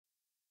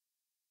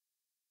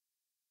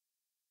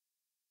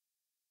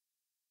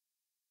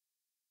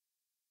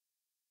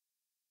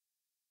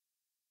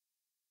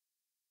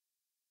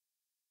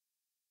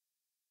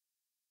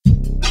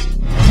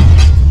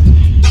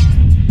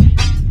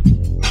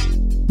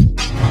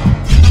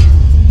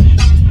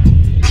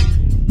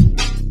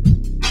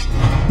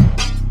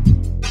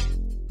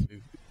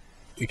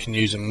can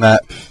use a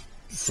map.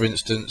 For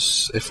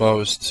instance, if I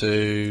was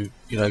to,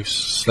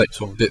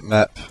 select on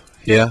bitmap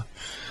here,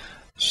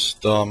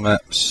 star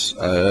maps,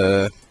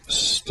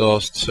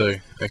 stars 2.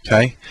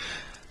 Okay.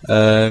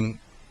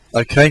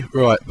 Okay.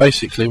 Right.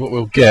 Basically, what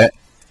we'll get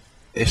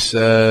is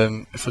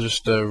if I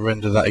just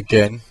render that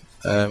again,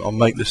 I'll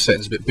make the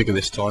settings a bit bigger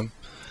this time.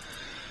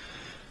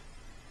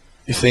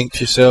 You think to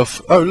yourself,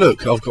 oh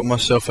look, I've got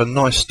myself a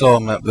nice star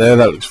map there.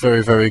 That looks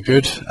very, very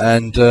good,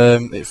 and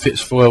it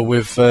fits well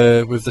with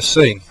the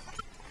scene.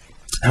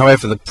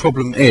 However, the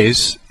problem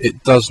is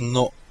it does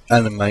not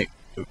animate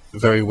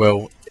very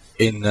well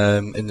in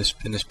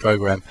this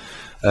program.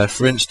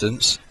 For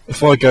instance,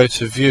 if I go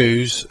to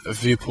Views,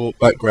 Viewport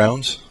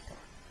Background,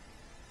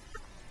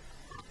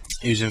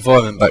 use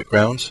Environment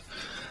Background,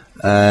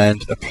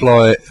 and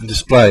apply it and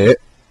display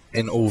it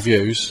in all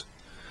views,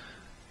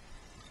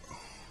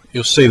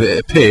 you'll see that it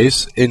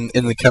appears in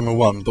the camera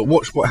 1. But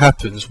watch what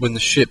happens when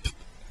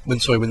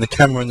the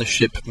camera and the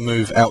ship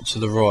move out to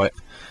the right.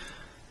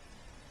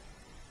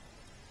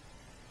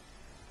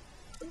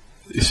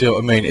 You see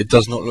what I mean? It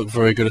does not look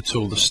very good at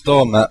all. The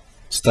star map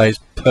stays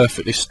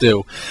perfectly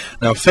still.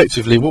 Now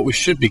effectively what we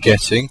should be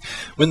getting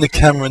when the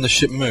camera and the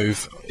ship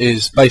move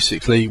is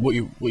basically what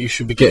you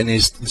should be getting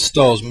is the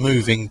stars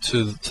moving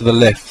to the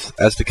left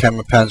as the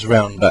camera pans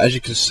around, but as you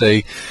can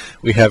see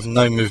we have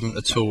no movement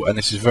at all, and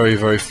this is very,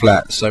 very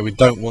flat, so we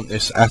don't want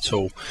this at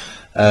all.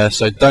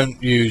 So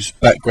don't use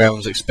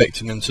backgrounds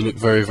expecting them to look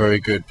very, very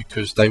good,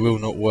 because they will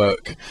not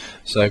work.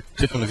 So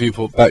click on the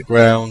viewport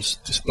backgrounds,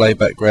 display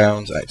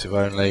backgrounds, active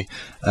only,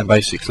 and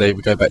basically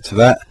we go back to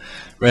that,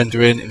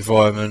 render in,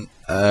 environment,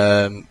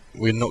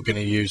 we're not going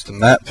to use the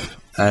map,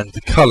 and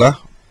the colour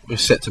we're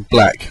set to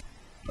black.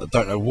 I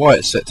don't know why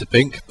it's set to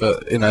pink,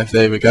 but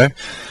there we go.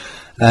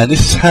 And this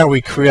is how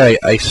we create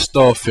a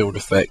star field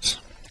effect.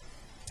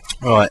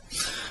 Right,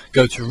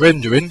 go to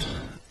rendering,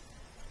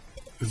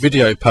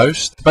 video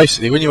post.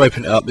 Basically when you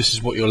open it up, this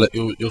is what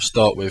you'll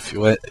start with.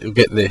 You'll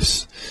get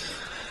this.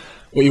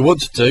 What you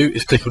want to do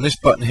is click on this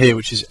button here,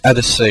 which is add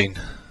a scene.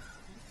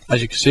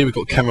 As you can see, we've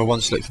got camera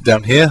 1 selected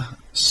down here.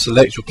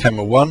 Select your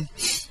camera 1,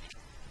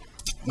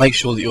 make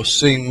sure that your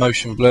scene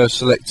motion blur is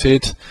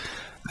selected,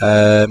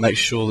 make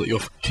sure that your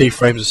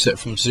keyframes are set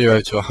from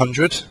 0 to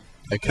 100.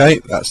 Okay,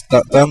 that's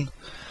that done.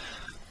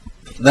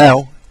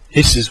 Now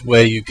this is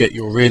where you get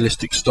your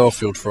realistic star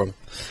field from.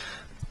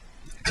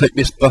 Click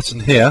this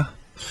button here,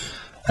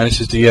 and this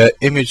is the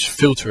image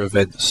filter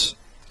events.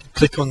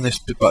 Click on this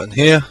button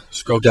here,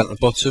 scroll down to the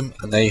bottom,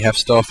 and there you have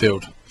star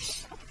field.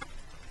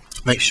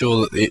 Make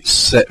sure that it's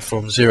set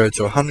from 0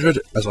 to 100,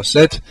 as I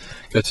said.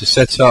 Go to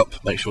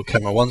setup, make sure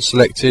camera 1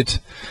 selected.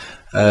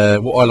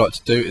 What I like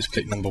to do is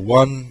click number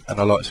 1, and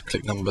I like to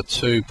click number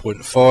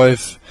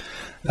 2.5.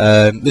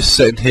 This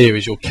setting here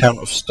is your count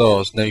of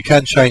stars. Now you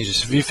can change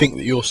this. If you think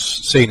that your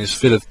scene is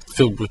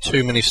filled with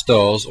too many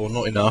stars or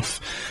not enough,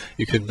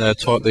 you can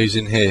type these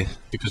in here,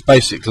 because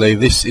basically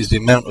this is the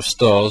amount of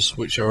stars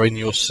which are in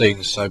your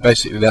scene. So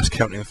basically that's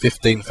counting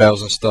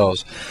 15,000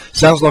 stars.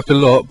 Sounds like a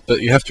lot,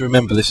 but you have to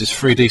remember this is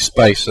 3D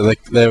space, so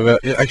they're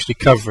actually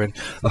covering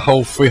the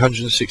whole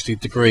 360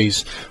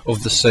 degrees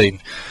of the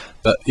scene.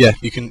 But yeah,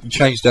 you can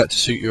change that to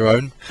suit your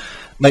own.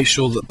 Make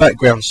sure that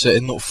background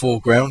setting, not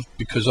foreground,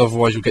 because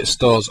otherwise you'll get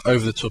stars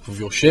over the top of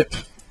your ship.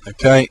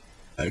 Okay,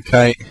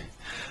 okay.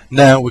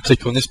 Now we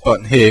click on this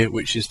button here,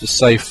 which is the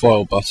save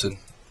file button.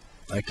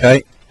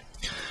 Okay,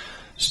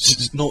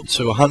 it's 0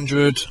 to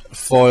 100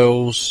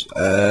 files.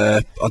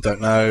 I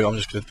don't know. I'm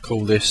just going to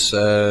call this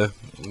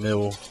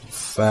Mill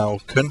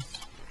Falcon.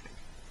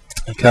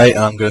 Okay, and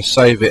I'm going to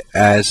save it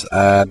as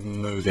a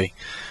movie.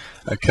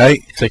 Okay,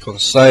 click on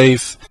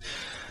save,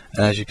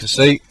 and as you can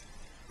see,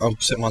 I'll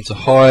set mine to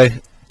high,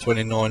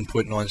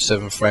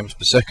 29.97 frames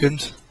per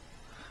second.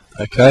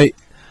 Okay,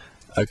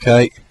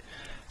 okay.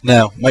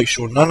 Now make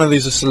sure none of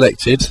these are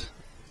selected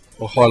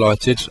or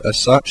highlighted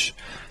as such.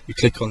 You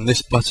click on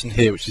this button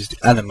here, which is the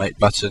animate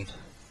button.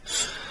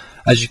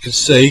 As you can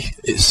see,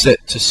 it's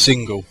set to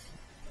single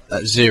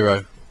at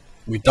 0.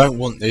 We don't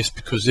want this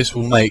because this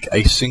will make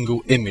a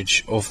single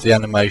image of the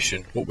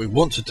animation. What we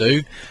want to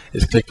do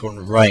is click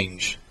on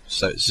range,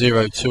 so it's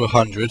 0 to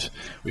 100,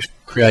 which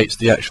creates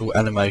the actual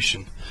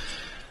animation.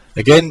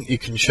 Again, you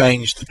can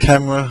change the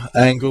camera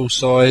angle,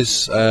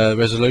 size,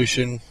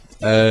 resolution.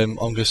 I'm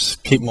going to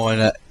keep mine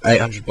at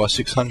 800 by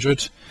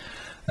 600,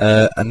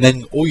 and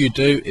then all you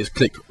do is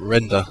click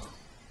render,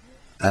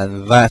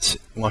 and that,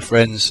 my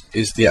friends,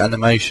 is the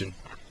animation.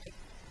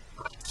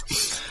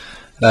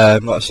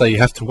 Like I say, you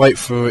have to wait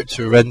for it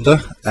to render,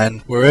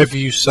 and wherever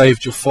you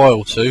saved your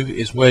file to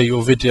is where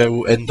your video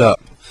will end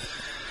up.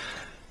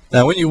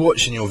 Now when you're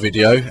watching your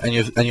video and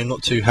you're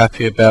not too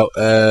happy about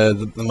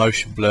the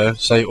motion blur,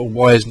 say, oh,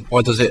 why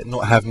does it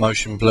not have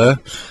motion blur?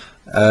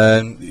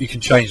 You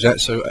can change that.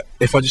 So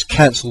if I just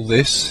cancel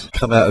this,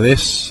 come out of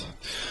this,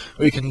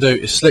 what you can do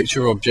is select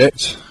your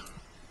object,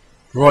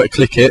 right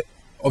click it,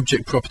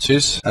 object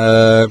properties,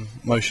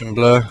 motion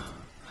blur,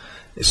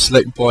 it's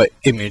select by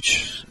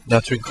image. Now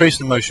to increase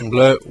the motion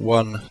blur,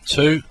 1,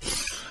 2,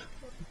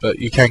 but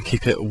you can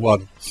keep it at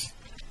 1.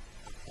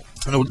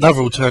 And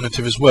another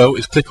alternative as well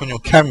is click on your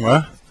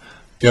camera,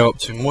 go up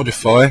to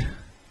modify,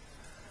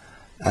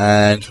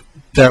 and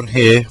down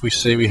here we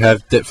see we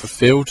have depth of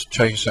field.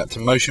 Change that to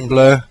motion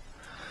blur.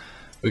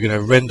 We're going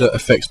to render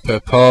effects per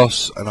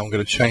pass, and I'm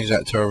going to change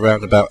that to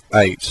around about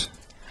 8.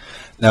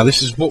 Now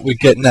this is what we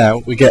get now.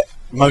 We get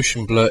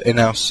motion blur in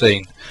our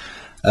scene.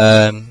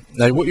 Now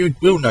what you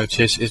will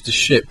notice is the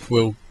ship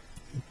will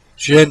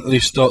gently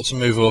start to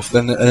move off,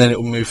 and then it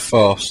will move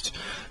fast.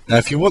 Now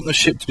if you want the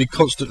ship to be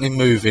constantly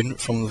moving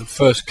from the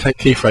first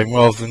keyframe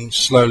rather than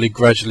slowly,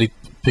 gradually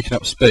picking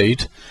up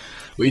speed,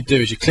 what you do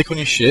is you click on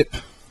your ship,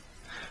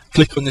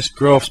 click on this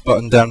graphs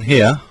button down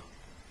here,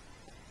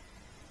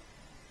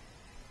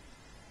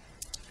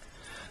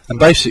 and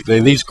basically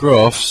these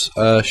graphs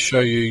show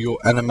you your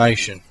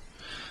animation.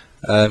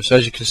 So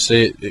as you can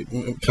see,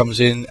 it comes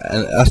in,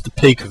 and that's the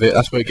peak of it.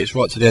 That's where it gets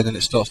right to the end and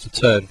it starts to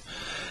turn.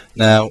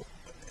 Now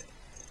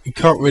you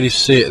can't really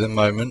see it at the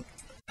moment,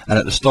 and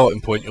at the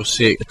starting point you'll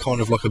see it kind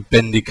of like a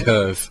bendy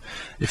curve.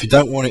 If you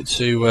don't want it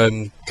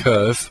to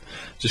curve,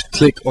 just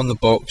click on the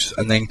box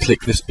and then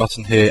click this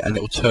button here, and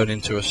it will turn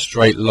into a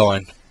straight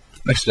line.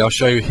 Actually, I'll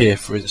show you here,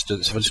 for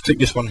instance. If I just click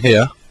this one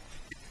here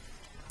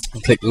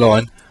and click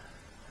line,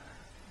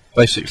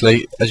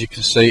 basically, as you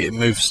can see, it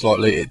moves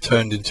slightly. It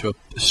turned into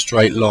a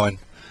straight line.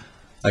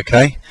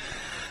 Okay,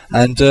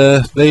 and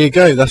there you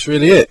go. That's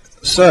really it.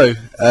 So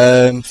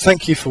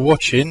thank you for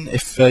watching.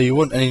 If you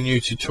want any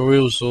new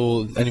tutorials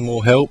or any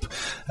more help,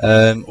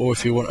 or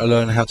if you want to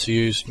learn how to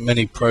use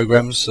many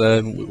programs,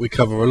 we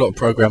cover a lot of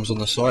programs on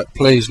the site.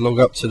 Please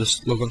log onto the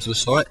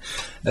site,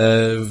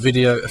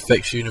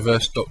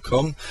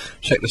 videoeffectsuniverse.com.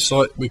 Check the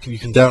site. You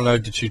can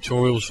download the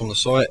tutorials from the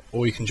site,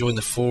 or you can join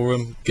the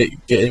forum, get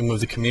in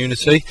with the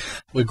community.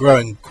 We're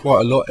growing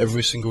quite a lot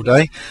every single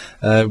day.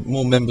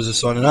 More members are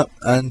signing up,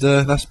 and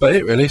that's about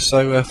it really.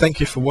 So thank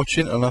you for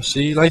watching, and I'll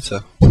see you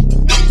later.